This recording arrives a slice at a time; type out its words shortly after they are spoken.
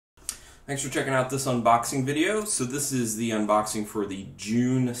Thanks for checking out this unboxing video. So this is the unboxing for the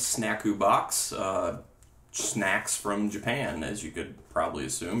June Snakku box. Snacks from Japan, as you could probably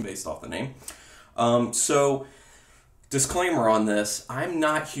assume based off the name. So disclaimer on this, I'm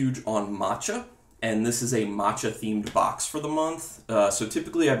not huge on matcha, and this is a matcha themed box for the month. So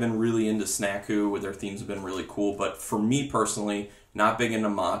typically I've been really into Snakku, where their themes have been really cool, but for me personally, not big into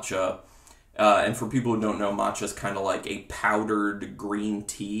matcha. And for people who don't know, matcha is kind of like a powdered green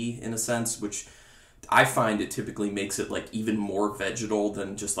tea in a sense, which I find it typically makes it like even more vegetal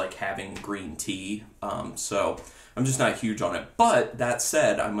than just like having green tea. So I'm just not huge on it. But that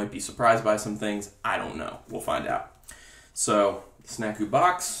said, I might be surprised by some things. I don't know. We'll find out. So the Snakku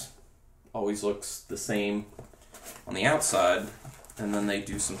box always looks the same on the outside, and then they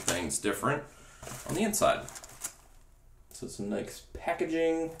do some things different on the inside. So some nice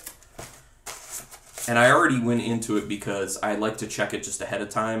packaging. And I already went into it because I like to check it just ahead of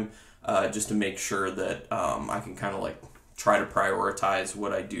time, just to make sure that I can kind of like try to prioritize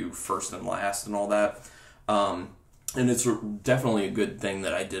what I do first and last and all that. And it's definitely a good thing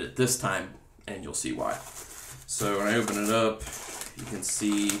that I did it this time, and you'll see why. So when I open it up, you can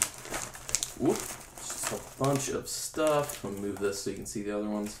see, whoop, just a bunch of stuff. I'll move this so you can see the other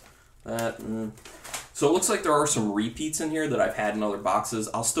ones. So it looks like there are some repeats in here that I've had in other boxes.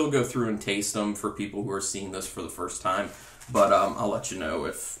 I'll still go through and taste them for people who are seeing this for the first time, but I'll let you know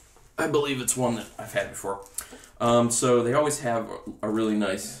if I believe it's one that I've had before. So they always have a really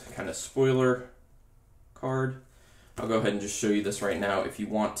nice kind of spoiler card. I'll go ahead and just show you this right now. If you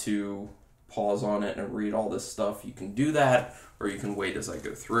want to pause on it and read all this stuff, you can do that, or you can wait as I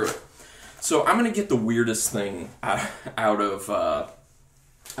go through it. So I'm going to get the weirdest thing out of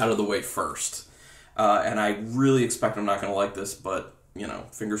the way first. And I really expect I'm not going to like this, but, you know,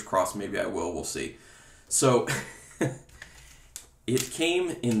 fingers crossed, maybe I will. We'll see. So, it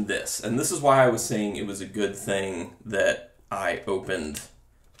came in this, and this is why I was saying it was a good thing that I opened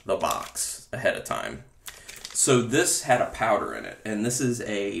the box ahead of time. So this had a powder in it, and this is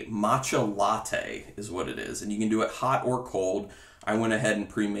a matcha latte is what it is, and you can do it hot or cold. I went ahead and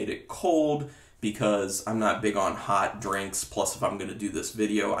pre-made it cold, because I'm not big on hot drinks, plus if I'm going to do this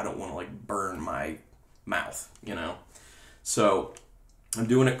video, I don't want to like burn my mouth, you know? So I'm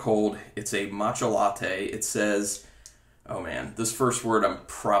doing it cold. It's a matcha latte. It says, oh man, this first word I'm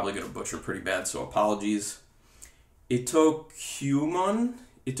probably going to butcher pretty bad, so apologies. Itokuman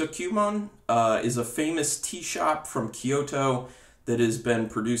is a famous tea shop from Kyoto that has been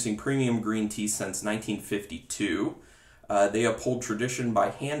producing premium green tea since 1952. They uphold tradition by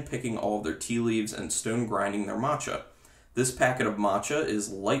hand-picking all of their tea leaves and stone-grinding their matcha. This packet of matcha is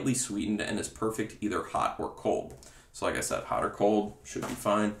lightly sweetened and is perfect either hot or cold. So like I said, hot or cold should be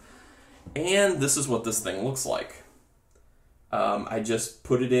fine. And this is what this thing looks like. I just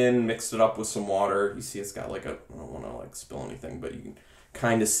put it in, mixed it up with some water. You see it's got like a, I don't want to like spill anything, but you can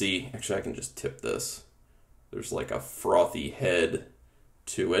kind of see, actually I can just tip this. There's like a frothy head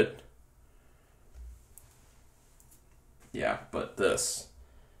to it. Yeah, but this,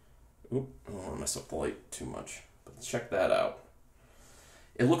 oop, I don't want to mess up the light too much, but check that out.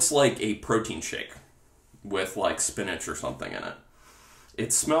 It looks like a protein shake with like spinach or something in it.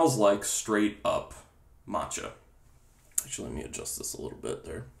 It smells like straight up matcha. Actually, let me adjust this a little bit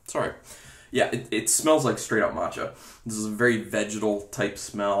there. Sorry. Yeah, it smells like straight up matcha. This is a very vegetal type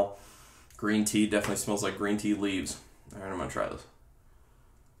smell. Green tea definitely smells like green tea leaves. All right, I'm going to try this.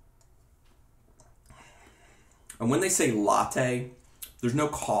 And when they say latte, there's no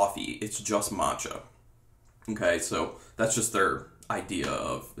coffee, it's just matcha. Okay, so that's just their idea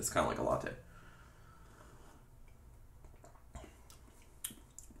of, it's kind of like a latte.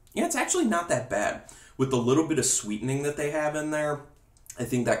 Yeah, it's actually not that bad. With the little bit of sweetening that they have in there, I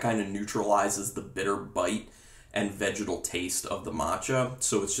think that kind of neutralizes the bitter bite and vegetal taste of the matcha.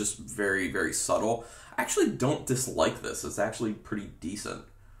 So it's just very, very subtle. I actually don't dislike this. It's actually pretty decent.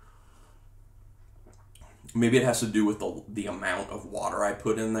 Maybe it has to do with the amount of water I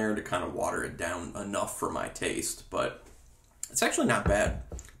put in there to kind of water it down enough for my taste, but it's actually not bad.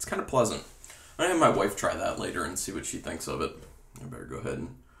 It's kind of pleasant. I'm going to have my wife try that later and see what she thinks of it. I better go ahead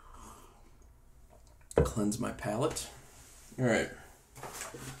and cleanse my palate. All right,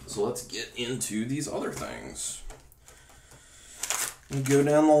 so let's get into these other things. Let me go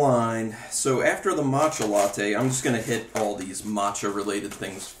down the line. So after the matcha latte, I'm just going to hit all these matcha related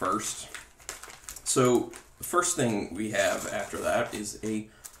things first. So the first thing we have after that is a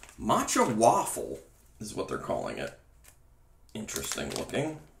matcha waffle, is what they're calling it. Interesting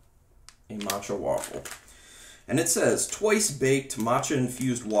looking. A matcha waffle. And it says, twice baked matcha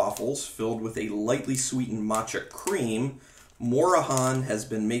infused waffles filled with a lightly sweetened matcha cream, Morahan has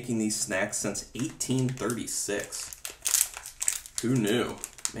been making these snacks since 1836. Who knew?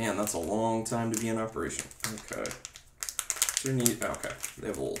 Man, that's a long time to be in operation. Okay. Okay, they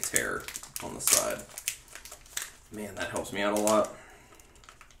have a little tear on the side. Man, that helps me out a lot.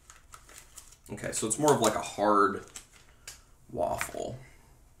 Okay, so it's more of like a hard waffle.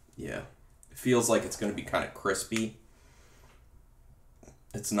 Yeah. It feels like it's going to be kind of crispy.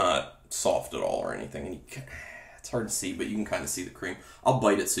 It's not soft at all or anything. And it's hard to see, but you can kind of see the cream. I'll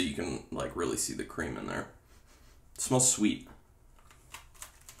bite it so you can like really see the cream in there. It smells sweet.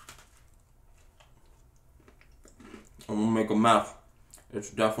 I'm going to make a mess. It's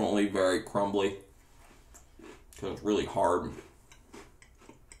definitely very crumbly because it's really hard.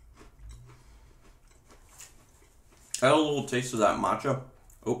 I had a little taste of that matcha.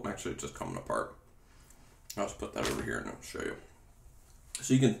 Oh, actually, it's just coming apart. I'll just put that over here and I'll show you.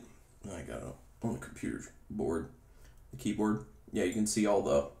 So you can, I got it on the computer board, the keyboard. Yeah, you can see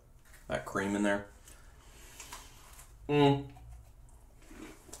all that cream in there. I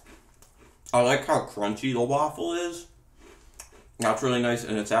like how crunchy the waffle is. That's really nice,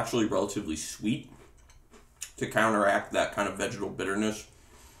 and it's actually relatively sweet to counteract that kind of vegetal bitterness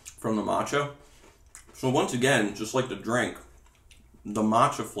from the matcha. So once again, just like the drink, the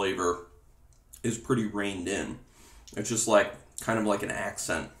matcha flavor is pretty reined in. It's just like kind of like an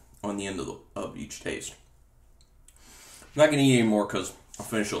accent on the end of each taste. I'm not going to eat any more because I'll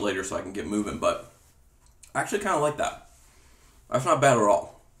finish it later so I can get moving, but I actually kind of like that. That's not bad at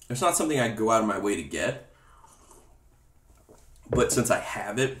all. It's not something I'd go out of my way to get, but since I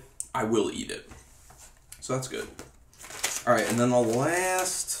have it, I will eat it. So that's good. All right, and then the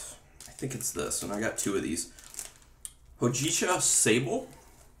last, I think it's this, and I got two of these. Hojicha Sable.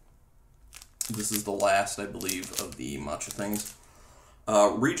 This is the last, I believe, of the matcha things.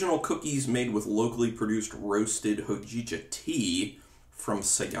 Regional cookies made with locally produced roasted hojicha tea from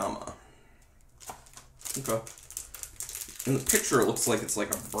Sayama. Okay. In the picture, it looks like it's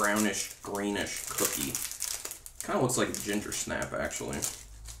like a brownish, greenish cookie. Kind of looks like a ginger snap, actually.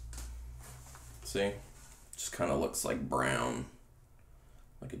 See? Just kind of looks like brown,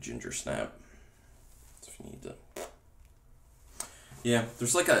 like a ginger snap. If you need to. Yeah,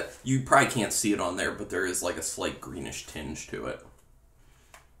 there's like a, you probably can't see it on there, but there is like a slight greenish tinge to it.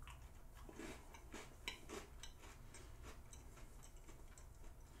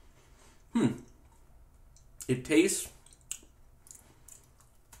 It tastes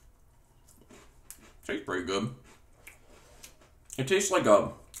pretty good. It tastes like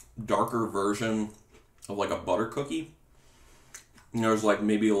a darker version of like a butter cookie. And there's like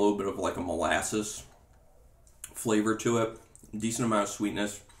maybe a little bit of like a molasses flavor to it. Decent amount of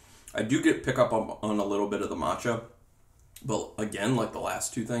sweetness. I do pick up on a little bit of the matcha. But again, like the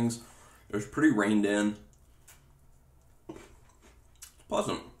last two things, it was pretty reined in. It's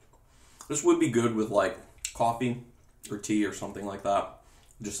pleasant. This would be good with like coffee or tea or something like that.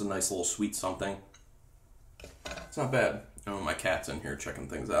 Just a nice little sweet something. It's not bad. Oh, my cat's in here checking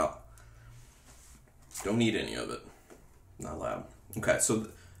things out. Don't eat any of it. Not allowed. Okay, so,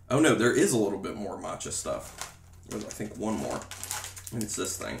 oh no, there is a little bit more matcha stuff. There's, I think, one more. And it's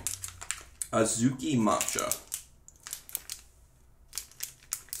this thing. Azuki Matcha.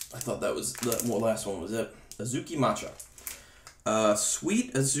 I thought that was, the last one was it. Azuki Matcha.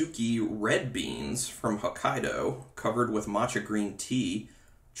 Sweet Azuki red beans from Hokkaido, covered with matcha green tea,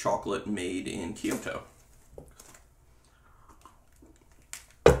 chocolate made in Kyoto.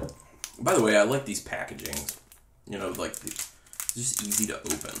 By the way, I like these packagings. You know, like, it's just easy to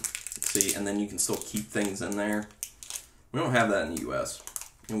open. See, and then you can still keep things in there. We don't have that in the US.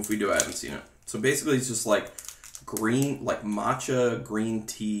 And if we do, I haven't seen it. So basically, it's just like green, like matcha green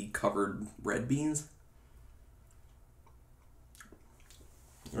tea covered red beans.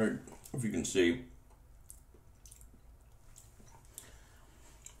 Right, if you can see.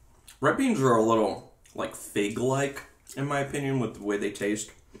 Red beans are a little, like, fig-like, in my opinion, with the way they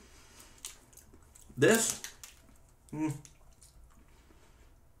taste. This, kind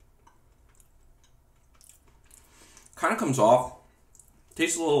of comes off,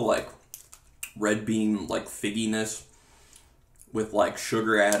 tastes a little like red bean, like figginess, with like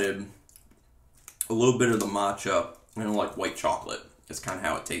sugar added, a little bit of the matcha, and like white chocolate. Is kind of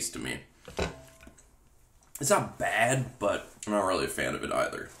how it tastes to me. It's not bad, but I'm not really a fan of it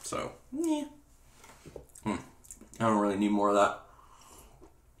either. So, yeah. I don't really need more of that.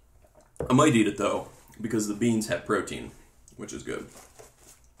 I might eat it though, because the beans have protein, which is good.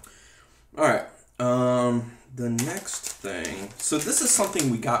 Alright, the next thing, so this is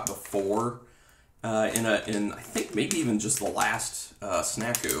something we got before, in I think maybe even just the last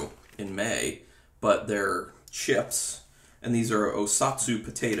Snakku in May, but they're chips, and these are Osatsu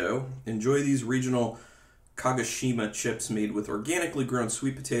potato. Enjoy these regional Kagoshima chips made with organically grown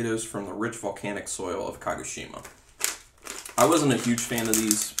sweet potatoes from the rich volcanic soil of Kagoshima. I wasn't a huge fan of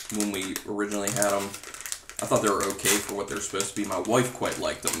these when we originally had them. I thought they were okay for what they're supposed to be. My wife quite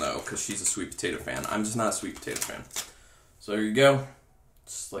liked them, though, because she's a sweet potato fan. I'm just not a sweet potato fan. So there you go.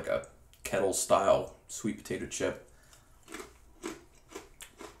 It's like a kettle-style sweet potato chip.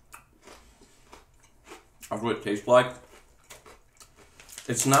 That's what it tastes like.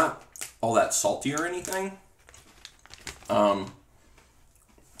 It's not all that salty or anything.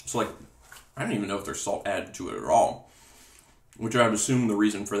 So like, I don't even know if there's salt added to it at all. Which I would assume the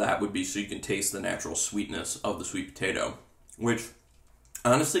reason for that would be so you can taste the natural sweetness of the sweet potato. Which,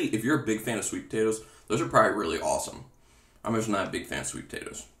 honestly, if you're a big fan of sweet potatoes, those are probably really awesome. I'm just not a big fan of sweet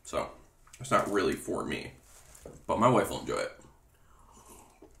potatoes. So, it's not really for me. But my wife will enjoy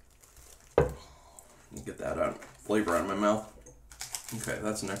it. Get that flavor out of my mouth. Okay,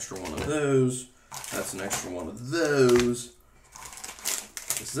 that's an extra one of those. That's an extra one of those.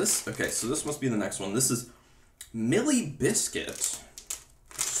 Is this? Okay, so this must be the next one. This is Millie Biscuit.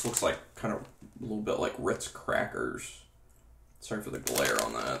 It just looks like kind of a little bit like Ritz crackers. Sorry for the glare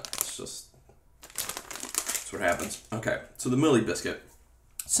on that. It's just, that's what happens. Okay, so the Millie Biscuit.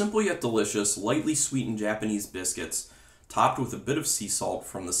 Simple yet delicious, lightly sweetened Japanese biscuits, topped with a bit of sea salt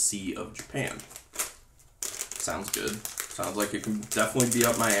from the Sea of Japan. Sounds good. Sounds like it can definitely be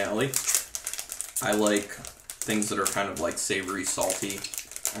up my alley. I like things that are kind of like savory, salty.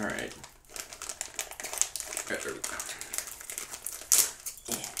 All right. There we go.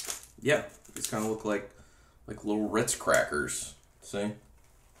 Yeah, these kind of look like little Ritz crackers. See?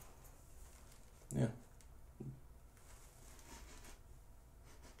 Yeah.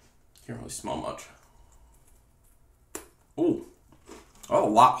 Can't really smell much. Ooh. Oh, a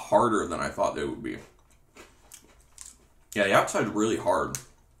lot harder than I thought they would be. Yeah, the outside's really hard.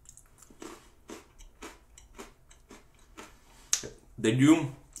 They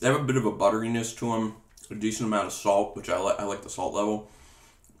have a bit of a butteriness to them, a decent amount of salt, which I like the salt level.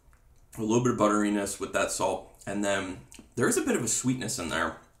 A little bit of butteriness with that salt, and then there is a bit of a sweetness in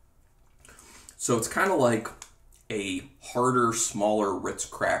there. So it's kind of like a harder, smaller Ritz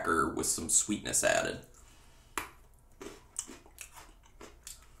cracker with some sweetness added.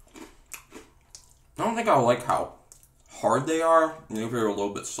 I don't think I like how hard they are. Maybe they're a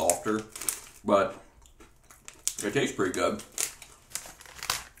little bit softer, but they taste pretty good.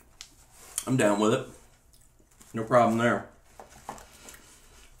 I'm down with it. No problem there.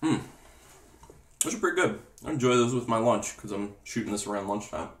 Those are pretty good. I enjoy those with my lunch because I'm shooting this around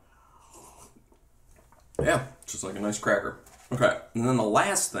lunchtime. Yeah, just like a nice cracker. Okay, and then the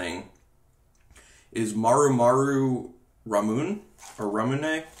last thing is Maru Maru Ramen, or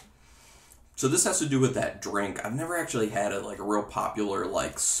Ramune. So this has to do with that drink. I've never actually had a real popular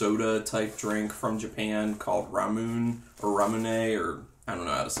soda type drink from Japan called Ramen or Ramune, or I don't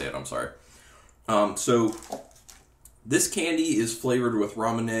know how to say it, I'm sorry. So this candy is flavored with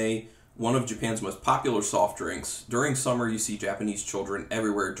Ramune, one of Japan's most popular soft drinks. During summer, you see Japanese children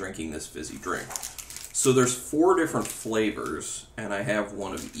everywhere drinking this fizzy drink. So there's 4 different flavors, and I have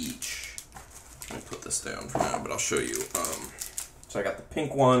one of each. Let me put this down for now, but I'll show you. So I got the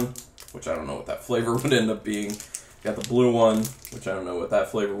pink one, which I don't know what that flavor would end up being. Got the blue one, which I don't know what that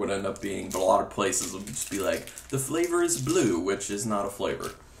flavor would end up being, but a lot of places will just be like, the flavor is blue, which is not a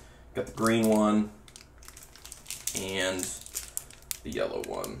flavor. Got the green one, and the yellow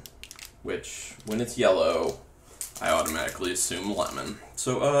one, which, when it's yellow, I automatically assume lemon.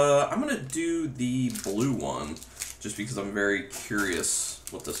 So, I'm gonna do the blue one, just because I'm very curious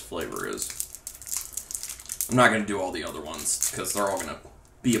what this flavor is. I'm not gonna do all the other ones, because they're all gonna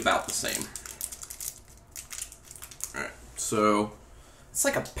be about the same. Alright, so, it's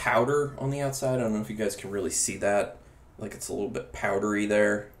like a powder on the outside. I don't know if you guys can really see that. Like, it's a little bit powdery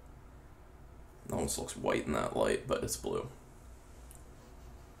there. It almost looks white in that light, but it's blue.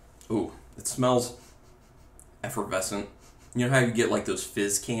 Ooh, it smells effervescent. You know how you get those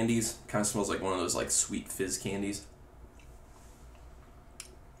fizz candies? Kind of smells like one of those sweet fizz candies.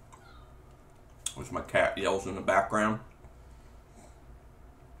 Which my cat yells in the background.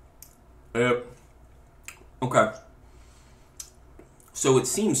 Yep. Okay. So it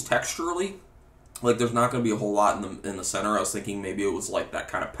seems texturally like there's not going to be a whole lot in the center. I was thinking maybe it was that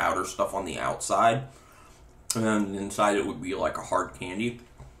kind of powder stuff on the outside, and then inside it would be like a hard candy.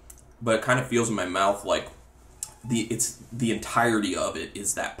 But it kind of feels in my mouth like the entirety of it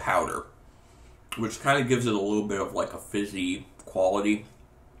is that powder, which kind of gives it a little bit of a fizzy quality.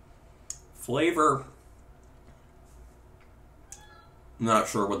 Flavor, I'm not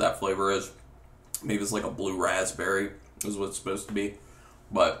sure what that flavor is. Maybe it's like a blue raspberry. is what it's supposed to be.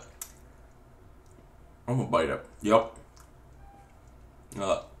 But I'm gonna bite it. Yep.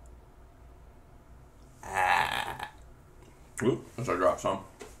 Oop, as I drop some.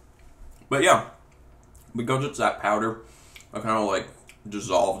 But yeah, because it's that powder, it kind of like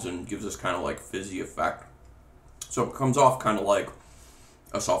dissolves and gives this kind of like fizzy effect. So it comes off kind of like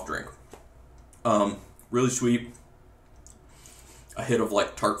a soft drink. Really sweet. A hit of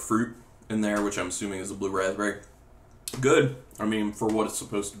like tart fruit in there, which I'm assuming is a blue raspberry. Good. I mean, for what it's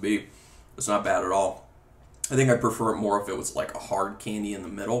supposed to be, it's not bad at all. I think I prefer it more if it was like a hard candy in the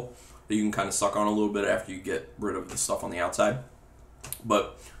middle that you can kind of suck on a little bit after you get rid of the stuff on the outside.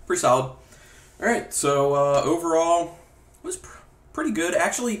 But pretty solid. Alright, so overall, it was pretty good.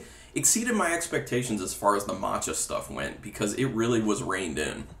 Actually, exceeded my expectations as far as the matcha stuff went, because it really was reined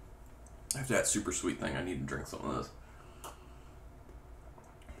in. After that super sweet thing, I need to drink some of this.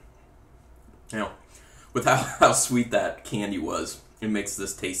 You know, with how sweet that candy was, it makes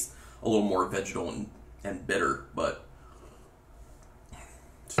this taste a little more vegetal and bitter, but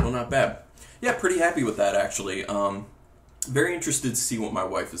still not bad. Yeah, pretty happy with that, actually. Very interested to see what my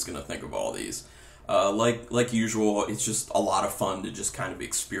wife is going to think of all these. Like usual, it's just a lot of fun to just kind of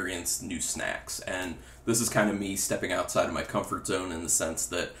experience new snacks, and this is kind of me stepping outside of my comfort zone in the sense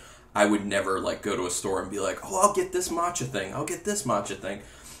that I would never like go to a store and be like, oh, I'll get this matcha thing, I'll get this matcha thing.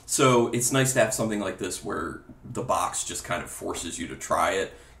 So it's nice to have something like this where the box just kind of forces you to try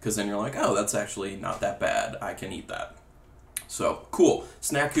it, because then you're like, oh, that's actually not that bad, I can eat that. So, cool.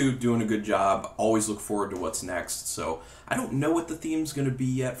 Snakku doing a good job. Always look forward to what's next. So, I don't know what the theme's going to be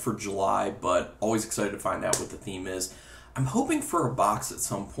yet for July, but always excited to find out what the theme is. I'm hoping for a box at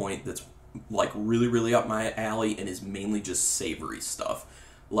some point that's like really, really up my alley and is mainly just savory stuff.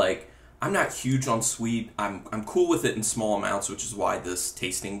 Like, I'm not huge on sweet. I'm cool with it in small amounts, which is why this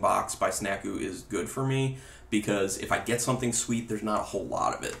tasting box by Snakku is good for me, because if I get something sweet, there's not a whole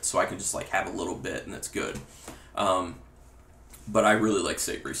lot of it. So I can just like have a little bit and it's good. But I really like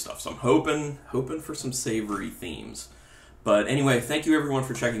savory stuff, so I'm hoping for some savory themes. But anyway, thank you everyone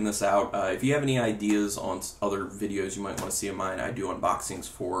for checking this out. If you have any ideas on other videos you might want to see of mine, I do unboxings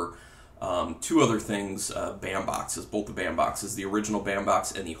for two other things, BAM boxes, both the BAM boxes, the original BAM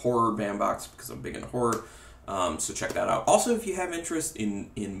box and the horror BAM box, because I'm big into horror. So check that out. Also, if you have interest in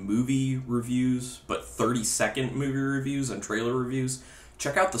movie reviews, but 30-second movie reviews and trailer reviews,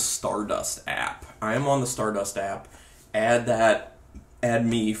 check out the Stardust app. I am on the Stardust app. Add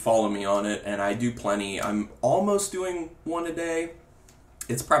me, follow me on it, and I do plenty. I'm almost doing one a day.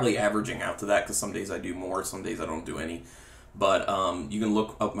 It's probably averaging out to that, because some days I do more, some days I don't do any. But you can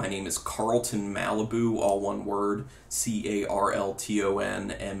look up, my name is Carlton Malibu, all one word,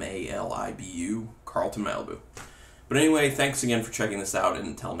 CarltonMalibu, Carlton Malibu. But anyway, thanks again for checking this out, and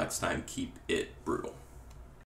until next time, keep it brutal.